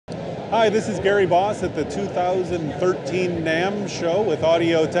Hi, this is Gary Boss at the 2013 NAMM show with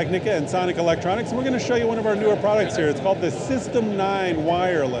Audio Technica and Sonic Electronics, and we're going to show you one of our newer products here. It's called the System 9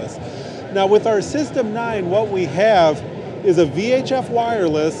 Wireless. Now with our System 9, what we have is a VHF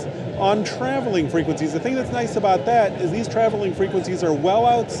wireless on traveling frequencies. The thing that's nice about that is these traveling frequencies are well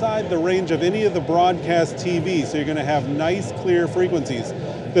outside the range of any of the broadcast TV, so you're going to have nice, clear frequencies.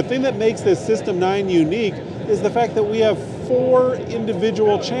 The thing that makes this System 9 unique is the fact that we have 4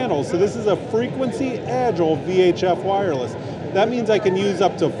 individual channels. So this is a frequency agile VHF wireless. That means I can use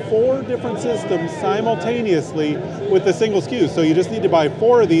up to 4 different systems simultaneously with a single SKU. So you just need to buy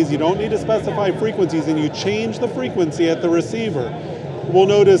 4 of these. You don't need to specify frequencies, and you change the frequency at the receiver. We'll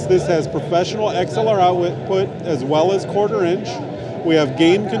notice this has professional XLR output as well as 1/4 inch. We have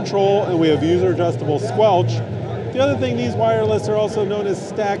gain control and we have user adjustable squelch. The other thing, these wireless are also known as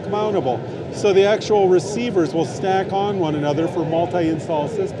stack mountable. So the actual receivers will stack on one another for multi-install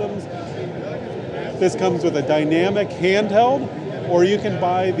systems. This comes with a dynamic handheld, or you can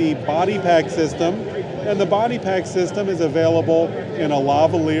buy the body pack system. And the body pack system is available in a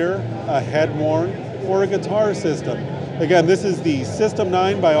lavalier, a head-worn, or a guitar system. Again, this is the System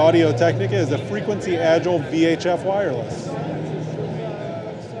 9 by Audio Technica, is a frequency agile VHF wireless.